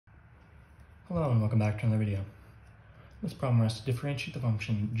Hello and welcome back to another video. This problem we're asked to differentiate the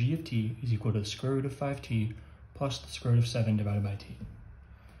function g of t is equal to the square root of 5t plus the square root of 7 divided by t.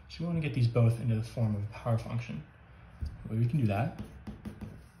 So we want to get these both into the form of a power function. The way we can do that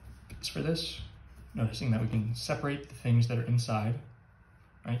is for this, noticing that we can separate the things that are inside,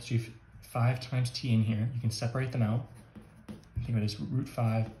 right? So you have 5 times t in here, you can separate them out. Think of it as root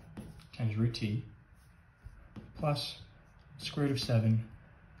 5 times root t plus square root of 7,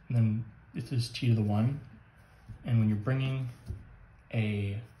 and then this is t to the 1, and when you're bringing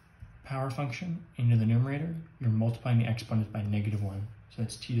a power function into the numerator, you're multiplying the exponent by -1, so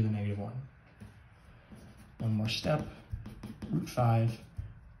that's t to the -1. One more step, root 5,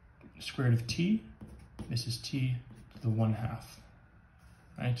 square root of t, this is t to the 1/2,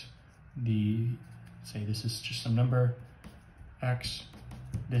 right? Say this is just some number, x,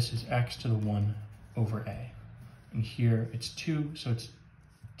 this is x to the 1 over a. And here it's 2, so it's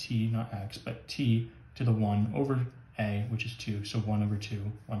t, not x, but t to the 1 over a, which is 2, so 1 over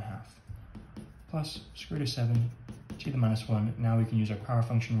 2, 1/2. Plus square root of 7, t to the -1. Now we can use our power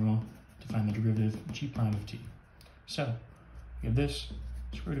function rule to find the derivative g prime of t. So we have this,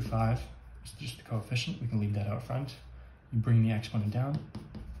 square root of 5 is just the coefficient, we can leave that out front. You bring the exponent down,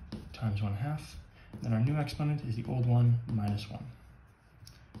 times 1/2. Then our new exponent is the old one minus 1.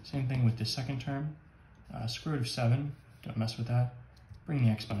 Same thing with the second term, square root of 7, don't mess with that. Bring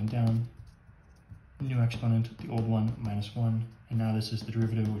the exponent down, new exponent, the old one, minus 1, and now this is the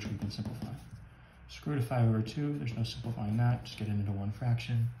derivative, which we can simplify. Square root of 5 over 2, there's no simplifying that, just get it into one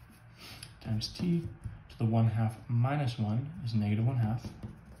fraction, times t to the 1/2 minus 1 is -1/2.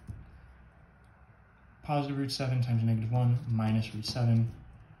 Positive root 7 times -1 minus root 7,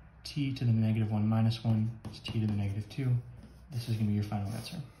 t to the -1 minus 1 is t to the -2. This is going to be your final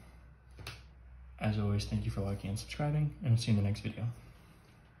answer. As always, thank you for liking and subscribing, and I'll see you in the next video.